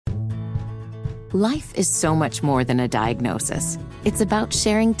Life is so much more than a diagnosis. It's about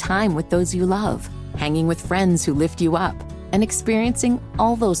sharing time with those you love, hanging with friends who lift you up, and experiencing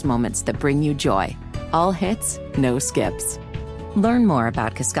all those moments that bring you joy. All hits, no skips. Learn more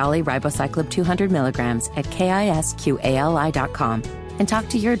about Kisqali Ribociclib 200 milligrams at KISQALI.com and talk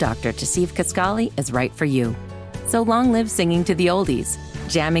to your doctor to see if Kisqali is right for you. So long live singing to the oldies,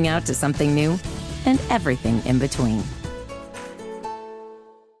 jamming out to something new, and everything in between.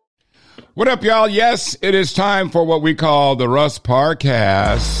 What up, y'all? Yes, it is time for what we call the Russ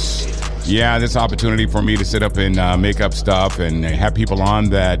Parcast. Yeah, this opportunity for me to sit up and make up stuff and have people on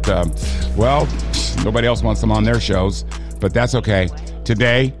that, nobody else wants them on their shows, but that's okay.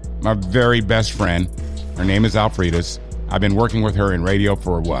 Today, my very best friend, her name is Alfredas. I've been working with her in radio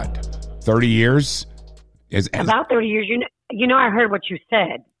for 30 years? About 30 years. You know, I heard what you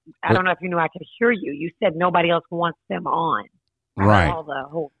said. I don't know if you knew I could hear you. You said nobody else wants them on. Right. All the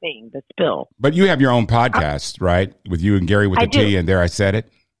whole thing, the spill. But you have your own podcast, right? With you and Gary with the T, and there I said it.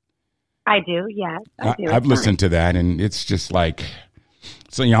 I do, yes. I do. I've listened to that, and it's just like,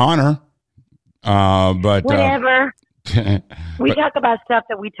 it's an honor. But whatever. We talk about stuff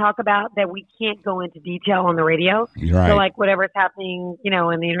that we talk about that we can't go into detail on the radio. Right. So like whatever's happening, in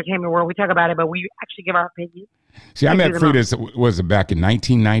the entertainment world, we talk about it, but we actually give our opinion. See, I met Frida's, was it back in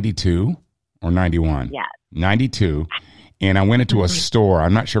 1992 or 91? Yeah. 92. And I went into a store.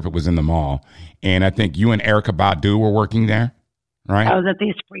 I'm not sure if it was in the mall. And I think you and Erica Badu were working there, right? I was at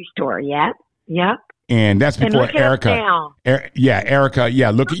the Spree store, yeah. Yep. And that's before Erica. Erica. Yeah,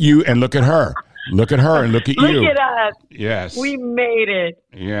 look at you and look at her. Look at her and look at you. Look at us. Yes. We made it.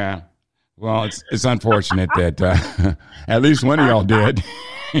 Yeah. Well, it's unfortunate that at least one of y'all did.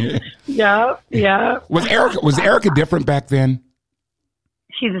 Yeah. Was Erica different back then?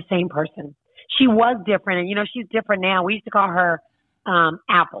 She's the same person. She was different, and she's different now. We used to call her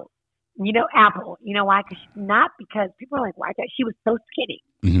Apple. Apple. You know why? Not because people are like, why? She was so skinny.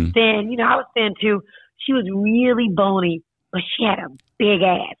 Mm-hmm. Then, I was thin too. She was really bony, but she had a big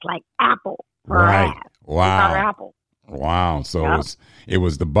ass, like Apple. Right. Ass. Wow. We called her Apple. Wow. So it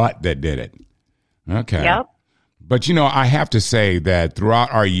was the butt that did it. Okay. Yep. But, I have to say that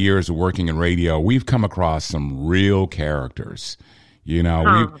throughout our years of working in radio, we've come across some real characters. We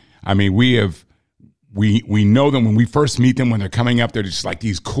know them when we first meet them, when they're coming up, they're just like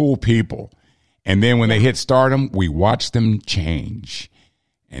these cool people. And then when they hit stardom, we watch them change.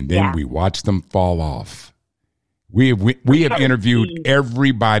 And then we watch them fall off. We have interviewed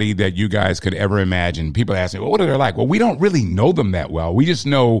everybody that you guys could ever imagine. People ask me, well, what are they like? Well, we don't really know them that well. We just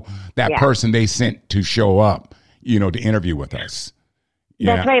know that person they sent to show up, to interview with us.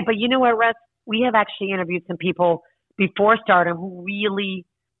 That's right. But you know what, Russ? We have actually interviewed some people before stardom who really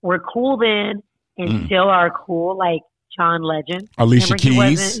were cool then and still are cool, like John Legend. Alicia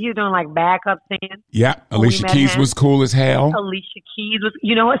Keys. He was doing like backup singing. Yeah, Alicia Keys was cool as hell. Alicia Keys was,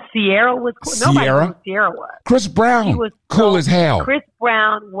 what? Sierra was cool. Nobody knew who Sierra was. Chris Brown was cool as hell. Chris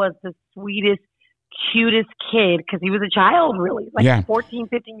Brown was the sweetest, cutest kid because he was a child, really, like 14,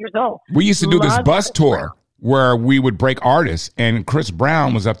 15 years old. We used to do this bus tour where we would break artists, and Chris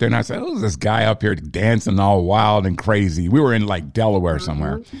Brown was up there, and I said, who's this guy up here dancing all wild and crazy? We were in like Delaware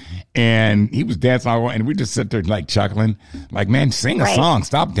somewhere, and he was dancing all wild, and we just sit there like chuckling, like, man, sing a song,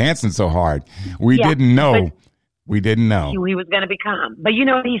 stop dancing so hard. We didn't know. We didn't know. He was going to become. But you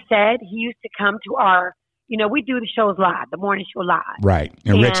know what he said? He used to come to our, we do the shows live, the morning show live. Right,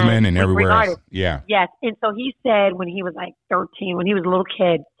 in Richmond and everywhere else. Yeah. Yes, and so he said when he was like 13, when he was a little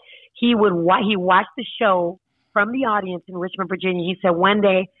kid, he watched the show from the audience in Richmond, Virginia. He said, one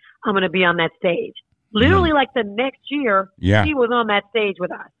day I'm going to be on that stage. Literally like the next year, he was on that stage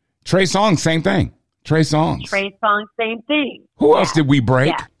with us. Trey Songz, same thing. Trey Songz, same thing. Who else did we break?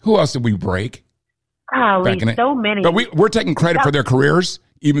 Yeah. Who else did we break? So many. But we're taking credit for their careers,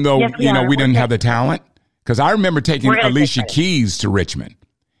 even though, we didn't have the talent. Because I remember taking Alicia Keys to Richmond.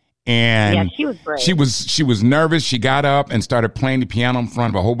 And she was great. She was nervous. She got up and started playing the piano in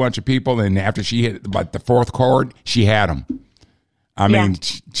front of a whole bunch of people. And after she hit like the fourth chord, she had them. I mean,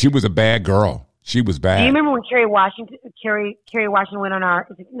 she was a bad girl. She was bad. Do you remember when Kerry Washington went on our?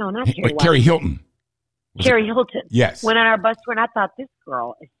 Not Kerry. Kerry Hilton. Kerry Hilton. Yes. Went on our bus tour, and I thought this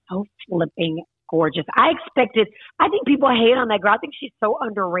girl is so flipping gorgeous. I think people hate on that girl. I think she's so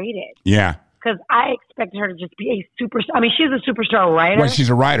underrated. Yeah. Because I expected her to just be a superstar. I mean, she's a superstar writer. Well, she's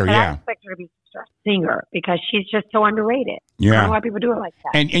a writer, I expect her to be a superstar singer because she's just so underrated. Yeah. I don't know why people do it like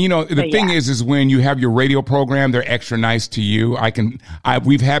that. And the thing is when you have your radio program, they're extra nice to you.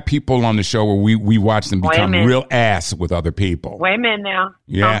 We've had people on the show where we watch them become real ass with other people. Wait a minute now.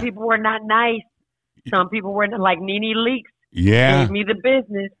 Yeah. Some people were not nice. Some people were like Nene Leakes. Yeah. Gave me the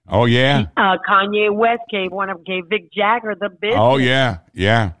business. Oh, yeah. Kanye West gave Vic Jagger the business. Oh, yeah.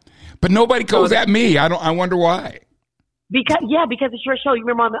 Yeah. But nobody goes at me. I wonder why. Because it's your show. You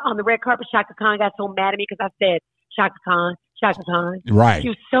remember on the red carpet, Shaka Khan got so mad at me because I said Shaka Khan. Right. She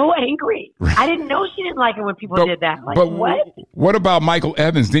was so angry. Right. I didn't know she didn't like it when people did that. Like, but what? What about Michael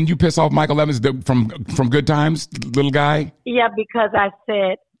Evans? Didn't you piss off Michael Evans from Good Times, little guy? Yeah, because I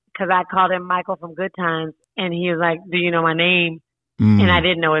called him Michael from Good Times, and he was like, "Do you know my name?" And I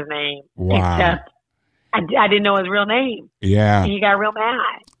didn't know his name. Wow. Except I didn't know his real name. Yeah. And he got real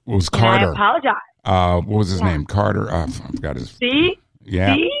mad. It was Carter. And I apologize. What was his name? Carter. I forgot his. See?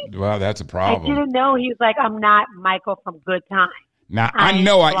 Yeah. See? Well, that's a problem. I didn't know. He was like, "I'm not Michael from Good Times." Now, I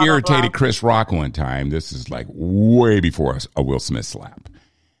know I irritated Chris Rock one time. This is like way before a Will Smith slap.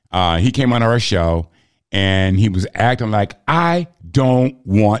 He came on our show, and he was acting like, I don't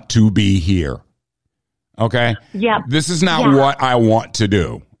want to be here. Okay? Yeah. This is not what I want to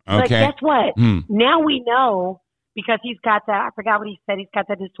do. Okay? But guess what? Now we know, because he's got that, I forgot what he said, he's got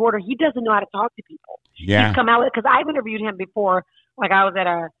that disorder. He doesn't know how to talk to people. Yeah. He's come out with, because I've interviewed him before, like I was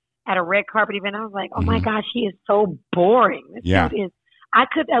at a red carpet event. I was like, oh my gosh, he is so boring. This dude is, I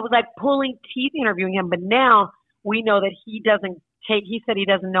was like pulling teeth interviewing him, but now we know that he said he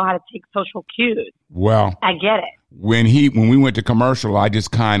doesn't know how to take social cues. Well, I get it. When we went to commercial, I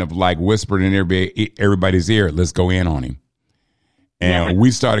just kind of like whispered in everybody's ear, let's go in on him. And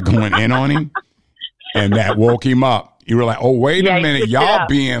we started going in on him, and that woke him up. You were like, oh, wait a minute, y'all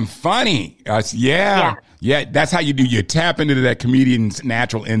being funny. I said, yeah, that's how you do. You tap into that comedian's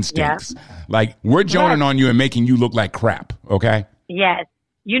natural instincts. Yeah. Like, we're joning on you and making you look like crap, okay? Yes.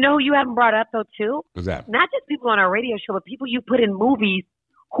 You know who you haven't brought up, though, too? Who's that? Not just people on our radio show, but people you put in movies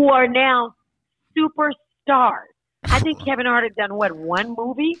who are now superstars. I think Kevin Hart had done, one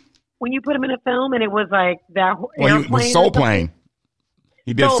movie when you put him in a film, and it was like that airplane? It was Soul Plane.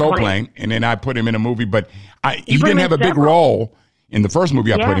 He did Soul Plane, and then I put him in a movie, but he didn't have a big role in the first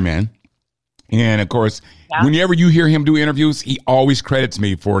movie I put him in. And, of course, whenever you hear him do interviews, he always credits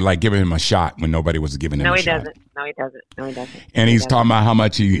me for, like, giving him a shot when nobody was giving him a shot. No, he doesn't. And he's talking about how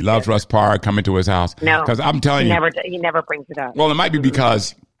much he loves Russ Parr coming to his house. No. Because I'm telling you. He never brings it up. Well, it might be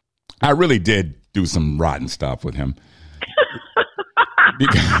because I really did do some rotten stuff with him.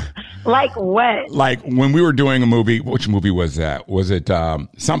 Like what? Like when we were doing a movie, which movie was that? Was it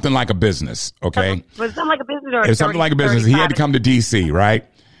Something Like a Business? Okay. Was it Something Like a Business? Or it was Something Like a Business. He had to come to D.C., right?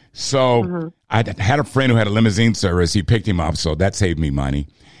 So I had a friend who had a limousine service. He picked him up, so that saved me money.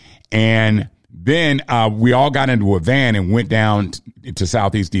 And then we all got into a van and went down to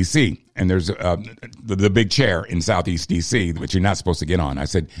Southeast D.C. And there's the big chair in Southeast D.C., which you're not supposed to get on. I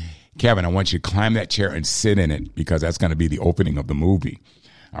said, Kevin, I want you to climb that chair and sit in it because that's going to be the opening of the movie.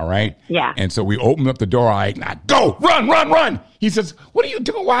 All right? Yeah. And so we opened up the door. I go, run. He says, what are you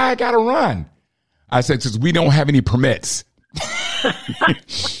doing? Why I got to run? I said, since we don't have any permits.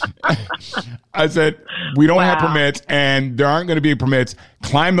 I said, we don't have permits and there aren't going to be permits.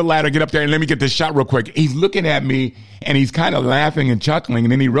 Climb the ladder, get up there and let me get this shot real quick. He's looking at me and he's kind of laughing and chuckling.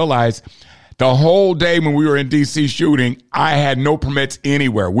 And then he realized the whole day when we were in D.C. shooting, I had no permits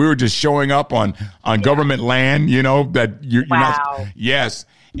anywhere. We were just showing up on government land, that you're not. Yes.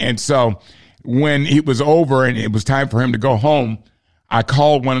 And so when it was over and it was time for him to go home, I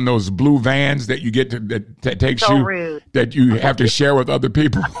called one of those blue vans that you get that takes you rude. That you have to share with other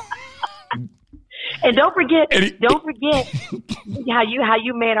people. And don't forget how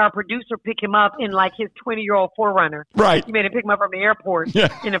you made our producer pick him up in like his 20-year-old 4Runner. Right. You made him pick him up from the airport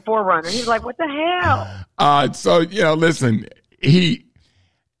in a 4Runner. He was like, "What the hell?" So listen,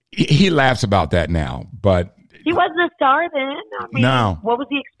 he laughs about that now, but he wasn't a star then. I mean, no. What was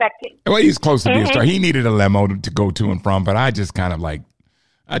he expecting? Well, he's close to being a star. He needed a limo to go to and from, but I just kind of like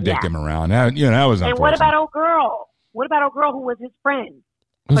I dicked him around. That was unfortunate. And what about old girl? What about old girl who was his friend?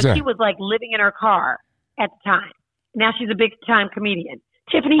 Who's that? She was like living in her car at the time. Now she's a big time comedian.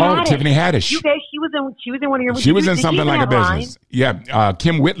 Tiffany Haddish. Tiffany Haddish. She was in one of your movies. She was in Something Like a Business. Yeah.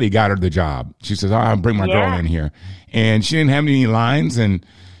 Kim Whitley got her the job. She says, I'll bring my girl in here. And she didn't have any lines and,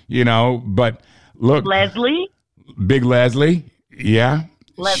 but look. Leslie. Big Leslie. Yeah.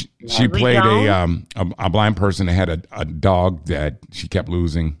 She played a blind person that had a dog that she kept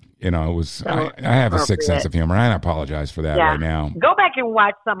losing. It was. I have a sick sense of humor. I apologize for that right now. Go back and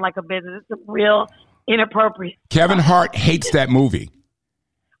watch Something Like a Business. It's real inappropriate. Kevin Hart hates that movie,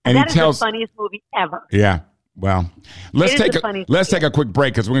 and that is the funniest movie ever. Yeah. Well, let's take a quick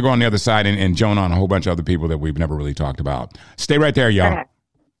break because we're gonna go on the other side and joan on a whole bunch of other people that we've never really talked about. Stay right there, y'all.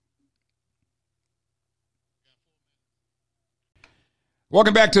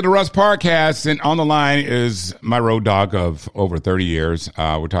 Welcome back to the Russ Podcast, and on the line is my road dog of over 30 years.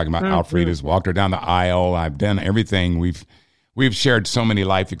 We're talking about Alfredas. Walked her down the aisle. I've done everything. We've shared so many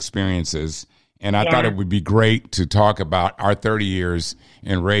life experiences, and I thought it would be great to talk about our 30 years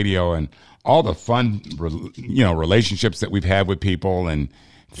in radio and all the fun, relationships that we've had with people and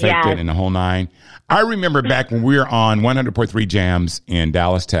faked it and the whole nine. I remember back when we were on 100.3 Jams in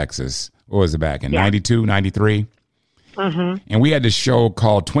Dallas, Texas. What was it back in 92, 93? Mm-hmm. And we had this show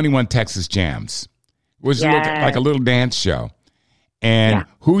called 21 Texas Jams. It was like a little dance show. And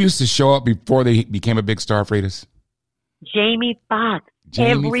who used to show up before they became a big star, Fridas? Jamie Foxx.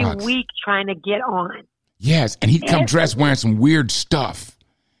 Every week trying to get on. Yes, and he'd come dressed wearing some weird stuff.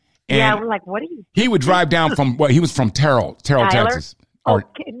 And we're like, what are you doing? He would drive down from, he was from Terrell, Texas.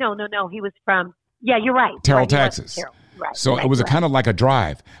 No. He was from, you're right. Terrell, Texas. Right. So it was a kind of like a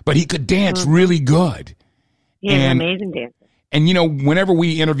drive. But he could dance really good. He's an amazing dancer. And, whenever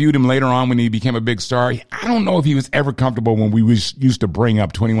we interviewed him later on when he became a big star, I don't know if he was ever comfortable when we used to bring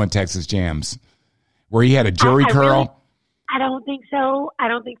up 21 Texas Jams, where he had a jerry curl. I don't think so.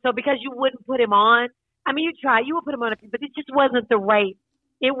 Because you wouldn't put him on. I mean, you would put him on, but it just wasn't the right.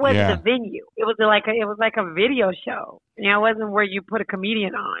 It wasn't the venue. It was like a video show. It wasn't where you put a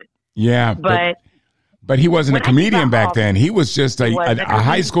comedian on. Yeah, but he wasn't a comedian back then. He was just a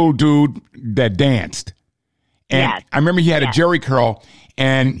high school dude that danced. And I remember he had a jerry curl,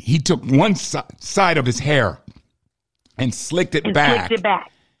 and he took one side of his hair and slicked it back.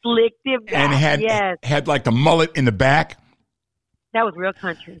 And had like the mullet in the back. That was real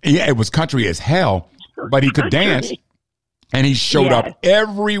country. Yeah, it was country as hell, but he could dance. And he showed up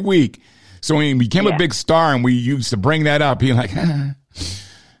every week. So when he became a big star and we used to bring that up, he like, I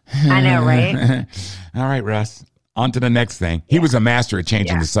know, right? All right, Russ, on to the next thing. He was a master at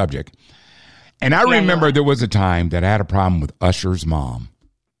changing the subject. And I remember there was a time that I had a problem with Usher's mom.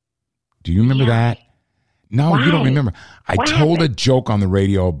 Do you remember that? No, you don't remember. I told a joke on the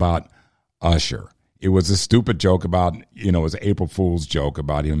radio about Usher. It was a stupid joke about, it was an April Fool's joke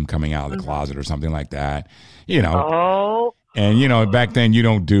about him coming out of the closet or something like that. Oh. And, back then you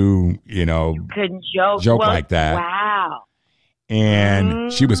don't do, you couldn't joke like that. Wow.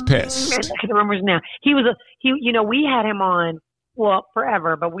 And she was pissed. I can remember now. We had him on,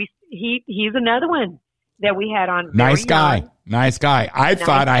 forever, but he's another one that we had on. Nice guy. I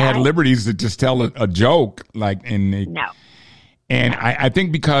thought I had liberties to just tell a joke, no. And I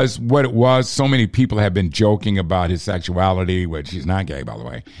think because what it was, so many people have been joking about his sexuality, which he's not gay, by the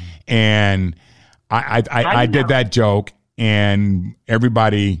way. And I did that joke, and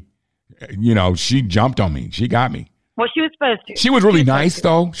everybody, she jumped on me. She got me. Well, she was supposed to. She was really nice,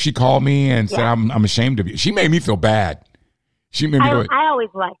 though. She called me and said, I'm ashamed of you. She made me feel bad. She made me I always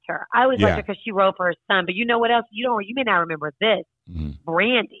liked her. I always liked her because she wrote for her son. But you know what else? You may not remember this.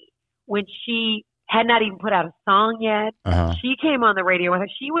 Brandy, when she had not even put out a song yet, she came on the radio with her.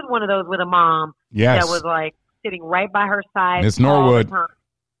 She was one of those with a mom that was like sitting right by her side. Miss Norwood.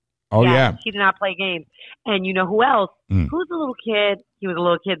 Oh, yeah. She did not play games. And you know who else? Who's a little kid? He was a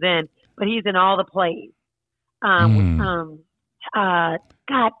little kid then, but he's in all the plays.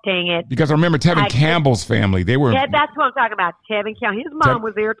 God dang it. Because I remember Tevin Campbell's family. They were. Yeah, that's what I'm talking about. Tevin Campbell. His mom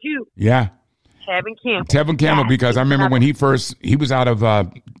was there too. Yeah. Tevin Campbell, because I remember when he was out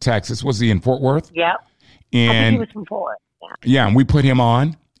of Texas. Was he in Fort Worth? Yep. And I think he was from Fort Worth. Yeah, and we put him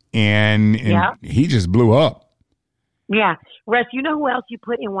on, and he just blew up. Yeah. Russ, you know who else you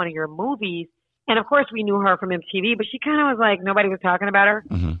put in one of your movies? And of course we knew her from MTV, but she kind of was like, nobody was talking about her.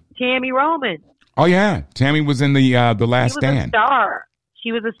 Tammy Roman. Oh, yeah. Tammy was in the Last Stand.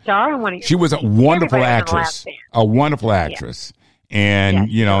 She was a star in one of your She was a wonderful actress. A wonderful actress. And,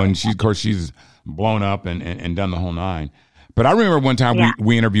 and she's blown up and done the whole nine. But I remember one time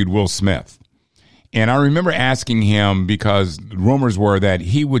we interviewed Will Smith. And I remember asking him, because rumors were that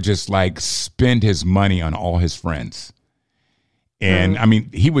he would just like spend his money on all his friends. And I mean,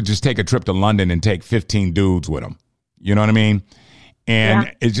 he would just take a trip to London and take 15 dudes with him. You know what I mean?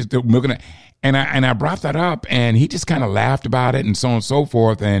 And it's just looking at, and I brought that up, and he just kind of laughed about it and so on and so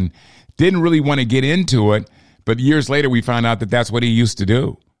forth, and didn't really want to get into it. But years later, we found out that that's what he used to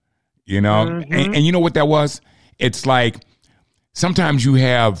do. And you know what that was? It's like sometimes you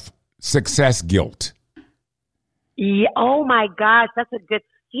have success guilt. Yeah. Oh my gosh, that's a good.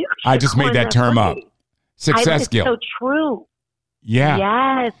 I just made that term up. Success guilt. So true.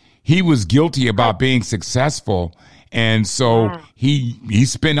 Yeah. Yes. He was guilty about being successful, and so he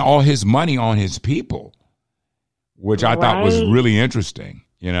spent all his money on his people, which I thought was really interesting.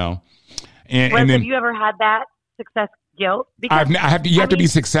 And Russ, then, have you ever had that success guilt? Because you have to be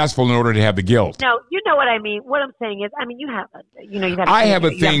successful in order to have the guilt. No, you know what I mean. What I'm saying is, I mean, you have a. I have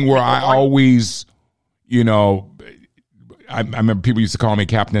a thing where I always, I remember people used to call me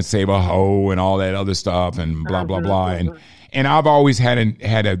Captain Save a Ho and all that other stuff and blah blah blah, and I've always had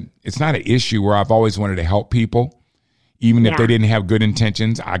a. It's not an issue where I've always wanted to help people, even if they didn't have good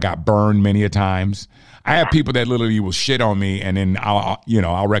intentions. I got burned many a times. I have people that literally will shit on me, and then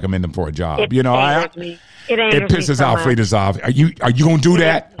I'll recommend them for a job. It angers me. It pisses Alfredas off. Are you going to do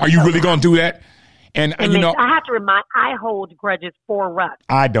that? Are you really going to do that? And I have to remind. I hold grudges for Russ.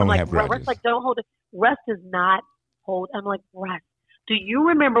 I don't have grudges. Russ, like, don't hold it. Russ does not hold. I'm like, Russ, do you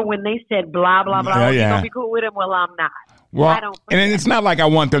remember when they said blah blah blah? You gonna be cool with him? Well, I'm not. Well, I don't. And it's not like I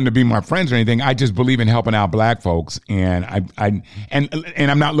want them to be my friends or anything. I just believe in helping out black folks, and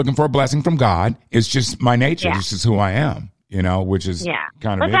I'm not looking for a blessing from God. It's just my nature. Yeah. This is who I am. Which is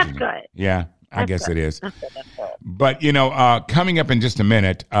kind of. But that's good. Yeah. I guess it is. That's good. But, coming up in just a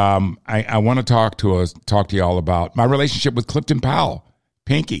minute, I want to talk to y'all about my relationship with Clifton Powell,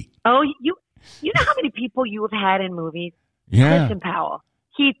 Pinky. Oh, you know how many people you have had in movies? Yeah. Clifton Powell,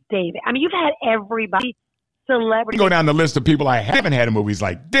 Keith David. I mean, you've had everybody, celebrity. Go down the list of people I haven't had in movies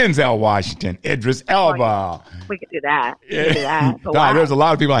like Denzel Washington, Idris Elba. We could do that. There's a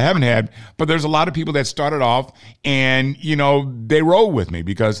lot of people I haven't had, but there's a lot of people that started off and, they rolled with me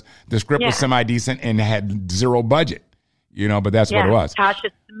because the script was semi-decent and had zero budget, but that's what it was. Tasha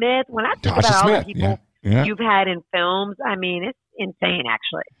Smith. When I think about all the people you've had in films, I mean, it's insane,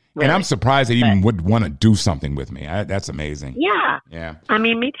 actually. Really. And I'm surprised they even would want to do something with me. That's amazing. Yeah. I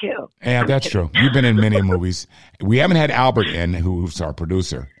mean, me too. Yeah, that's true. You've been in many movies. We haven't had Albert in, who's our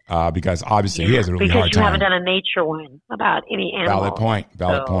producer, because obviously he has a really hard time. Because you haven't done a nature one about any animal.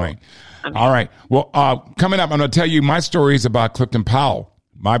 Valid point. All right. Well, coming up, I'm going to tell you my stories about Clifton Powell,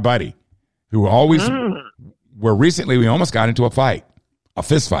 my buddy, who always, where recently we almost got into a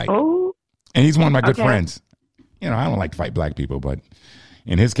fist fight. Oh. And he's one of my good friends. I don't like to fight black people, but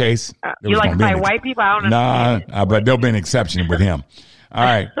in his case, you like to fight white people? I don't know. But there'll be an exception with him. All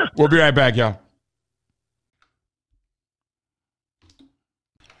right. We'll be right back, y'all.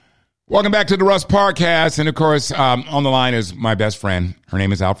 Welcome back to the Russ Podcast. And, of course, on the line is my best friend. Her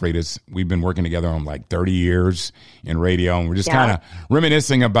name is Alfredas. We've been working together on like 30 years in radio. And we're just kind of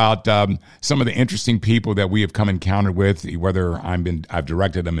reminiscing about some of the interesting people that we have come encountered with, whether I've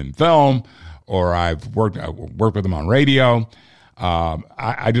directed them in film or I've worked with them on radio.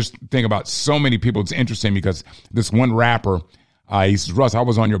 I just think about so many people. It's interesting because this one rapper, he says, Russ, I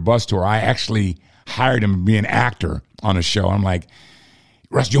was on your bus tour. I actually hired him to be an actor on a show. I'm like,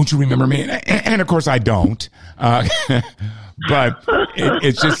 Russ, don't you remember me? And of course I don't. But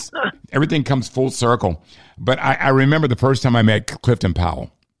it's just, everything comes full circle. But I remember the first time I met Clifton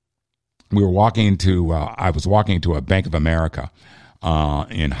Powell. I was walking into a Bank of America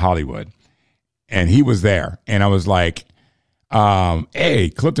in Hollywood. And he was there. And I was like, hey,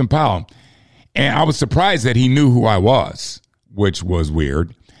 Clifton Powell. And I was surprised that he knew who I was, which was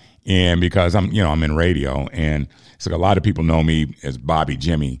weird. And because I'm in radio, and it's like a lot of people know me as Bobby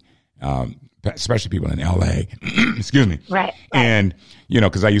Jimmy, especially people in LA. Excuse me. Right. And,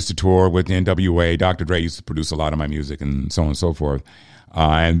 because I used to tour with the NWA. Dr. Dre used to produce a lot of my music and so on and so forth.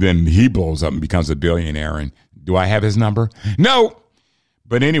 And then he blows up and becomes a billionaire. And do I have his number? No.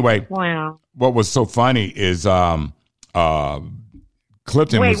 But anyway, wow. What was so funny is Clifton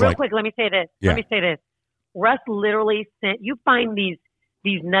Wait, was real like, quick, let me say this. Yeah. Let me say this. Russ literally sent, you find these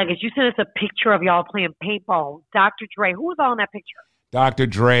nuggets. You sent us a picture of y'all playing paintball. Dr. Dre, who was all in that picture? Dr.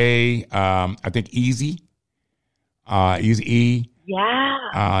 Dre, I think Easy E.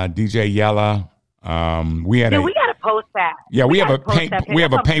 Yeah. DJ Yella. We had we got to post that. Yeah, we had a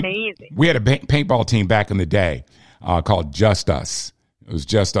paintball team back in the day called Just Us. It was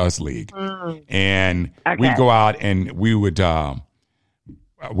Just Us League. And we'd go out and we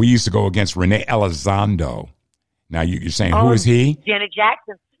used to go against Renee Elizondo. Now you're saying, who is he? Janet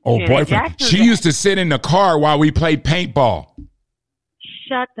Jackson. Oh, boyfriend. She used to sit in the car while we played paintball.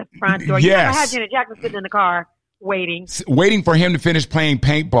 Shut the front door. Yes. You never had Janet Jackson sitting in the car waiting for him to finish playing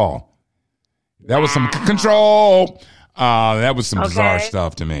paintball. That was some control. That was some bizarre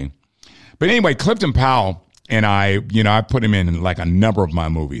stuff to me. But anyway, Clifton Powell and I put him in like a number of my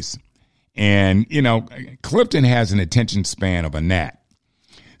movies. And, Clifton has an attention span of a gnat.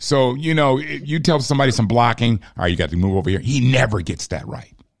 So, you tell somebody some blocking, all right, you got to move over here. He never gets that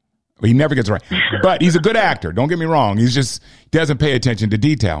right. He never gets it right. But he's a good actor. Don't get me wrong. He just doesn't pay attention to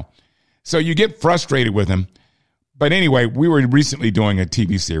detail. So you get frustrated with him. But anyway, we were recently doing a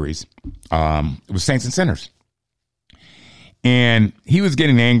TV series. It was Saints and Sinners. And he was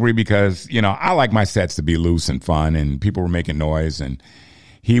getting angry because, I like my sets to be loose and fun, and people were making noise, and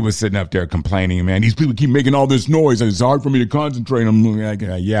he was sitting up there complaining, man, these people keep making all this noise, and it's hard for me to concentrate. I'm like,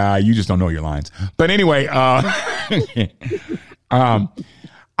 yeah, you just don't know your lines. But anyway,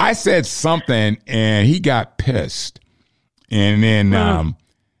 I said something, and he got pissed. And then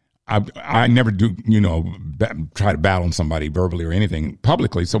I never do, try to battle somebody verbally or anything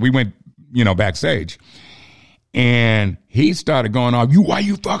publicly. So we went, backstage. And he started going off, why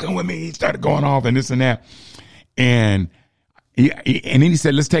you fucking with me? He started going off and this and that. And then he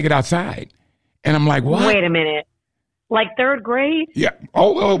said, let's take it outside. And I'm like, what? Wait a minute. Like third grade? Yeah.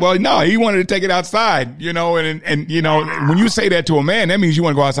 Oh, well, no, he wanted to take it outside, and when you say that to a man, that means you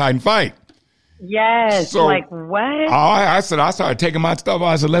want to go outside and fight. Yes. So, like what? I started taking my stuff.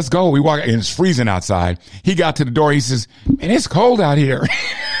 I said, let's go. We walk, and it's freezing outside. He got to the door. He says, man, it's cold out here.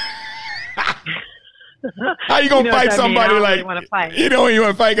 How you gonna fight somebody like you want to fight? You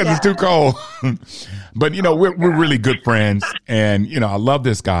want to fight because it's too cold. But we're really good friends, and I love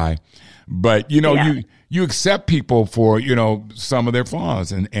this guy. But you accept people for some of their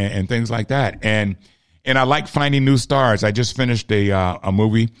flaws and things like that, and I like finding new stars. I just finished a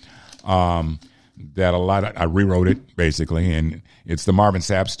movie that I rewrote it basically, and it's the Marvin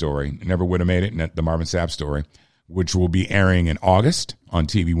Sapp story. Never would have made it. The Marvin Sapp story, which will be airing in August on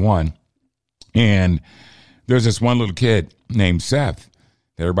TV One. And there's this one little kid named Seth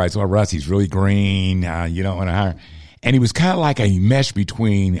that everybody's like, Russ, he's really green, and he was kind of like a mesh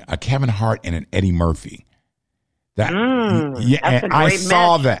between a Kevin Hart and an Eddie Murphy. I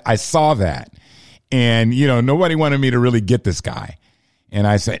saw that. And, nobody wanted me to really get this guy. And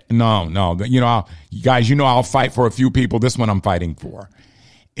I said, no, guys, I'll fight for a few people. This one I'm fighting for.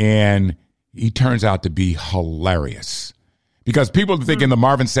 And he turns out to be hilarious. Because people think in the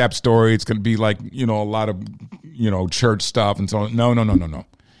Marvin Sapp story, it's going to be like, a lot of, church stuff and so on. No.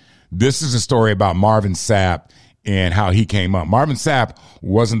 This is a story about Marvin Sapp and how he came up. Marvin Sapp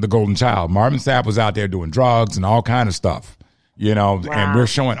wasn't the golden child. Marvin Sapp was out there doing drugs and all kind of stuff, wow. And we're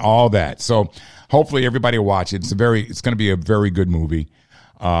showing all that. So hopefully everybody will watch it. It's going to be a very good movie.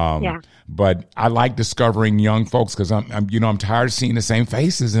 But I like discovering young folks because I'm tired of seeing the same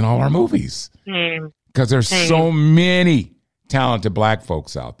faces in all our movies. Because there's so many talented black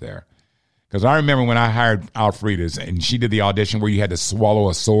folks out there. Because I remember when I hired Alfredas and she did the audition where you had to swallow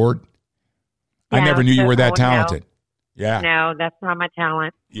a sword. I never knew you were that talented. No. Yeah. No, that's not my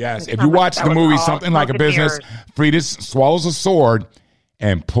talent. Yes. If you watch the movie Something Like a Business, Fridas swallows a sword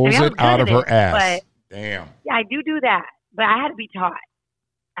and pulls it out of her ass. Damn. Yeah, I do that. But I had to be taught.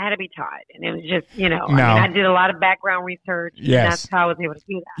 And it was just, I did a lot of background research. Yes. And that's how I was able to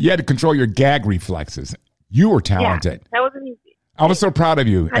do that. You had to control your gag reflexes. You were talented. Yeah, that wasn't easy. I was so proud of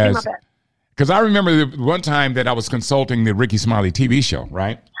you. Because I remember the one time that I was consulting the Ricky Smiley TV show,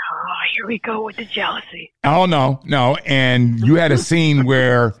 right? Oh, here we go with the jealousy. Oh, no. And you had a scene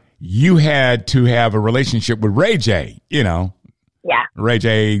where you had to have a relationship with Ray J, Yeah. Ray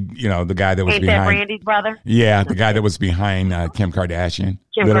J, the guy that was behind. That Randy's brother? Yeah, the guy that was behind Kim Kardashian.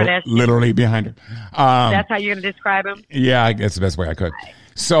 Literally behind her. That's how you're going to describe him? Yeah, I guess the best way I could.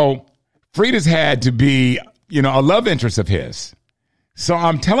 So Frida's had to be, a love interest of his. So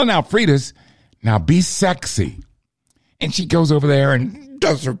I'm telling Alfredas, now be sexy. And she goes over there and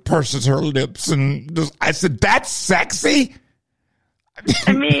purses her lips. And I said, that's sexy?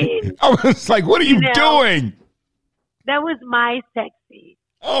 I mean. I was like, what are you doing? That was my sexy.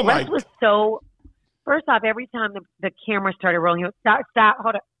 Oh, my. Russ was so, first off, every time the camera started rolling, he would stop,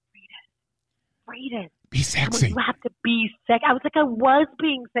 hold up. Fridas. Be sexy. You have to be sexy. I was like, I was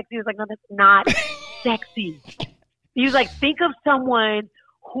being sexy. He was like, no, that's not sexy. He was like, think of someone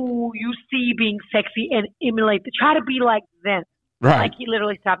who you see being sexy and emulate. Try to be like them. Right. Like he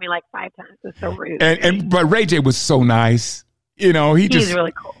literally stopped me like 5 times. It was so rude. But Ray J was so nice. He's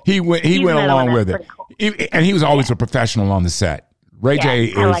really cool. He went along with it. Cool. And he was always a professional on the set. Ray J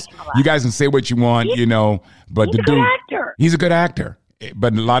is. Like you guys can say what you want, but he's a good actor. He's a good actor.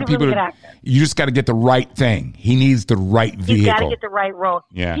 But a lot of people, you just got to get the right thing. He needs the right vehicle. He's got to get the right role.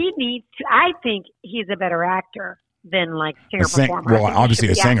 Yeah. He needs to. I think he's a better actor than like singer-performer. Well, obviously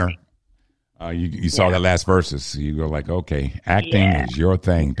a singer. You saw that last verses. You go like, okay, acting is your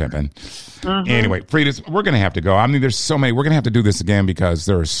thing, Pimpin'. Mm-hmm. Anyway, Fridas, we're going to have to go. I mean, there's so many. We're going to have to do this again because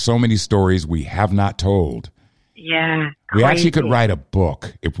there are so many stories we have not told. Yeah. We actually could write a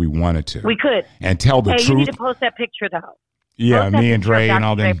book if we wanted to. We could. And tell the truth. You need to post that picture, though. Yeah, me and Dre and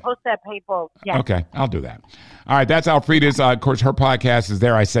all them. Post that paper. Yeah. Okay, I'll do that. All right, that's Alfreda's. Of course, her podcast is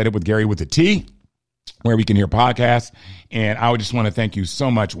there. I Said It with Gary with a T, where we can hear podcasts. And I would just want to thank you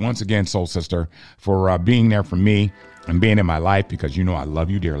so much once again, Soul Sister, for being there for me and being in my life because you know I love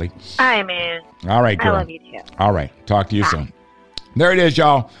you dearly. Hi, man. All right, girl. I love you too. All right. Talk to you soon. There it is,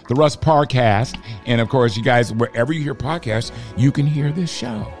 y'all. The Russ Parcast. And, of course, you guys, wherever you hear podcasts, you can hear this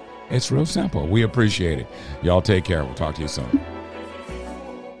show. It's real simple. We appreciate it. Y'all take care. We'll talk to you soon.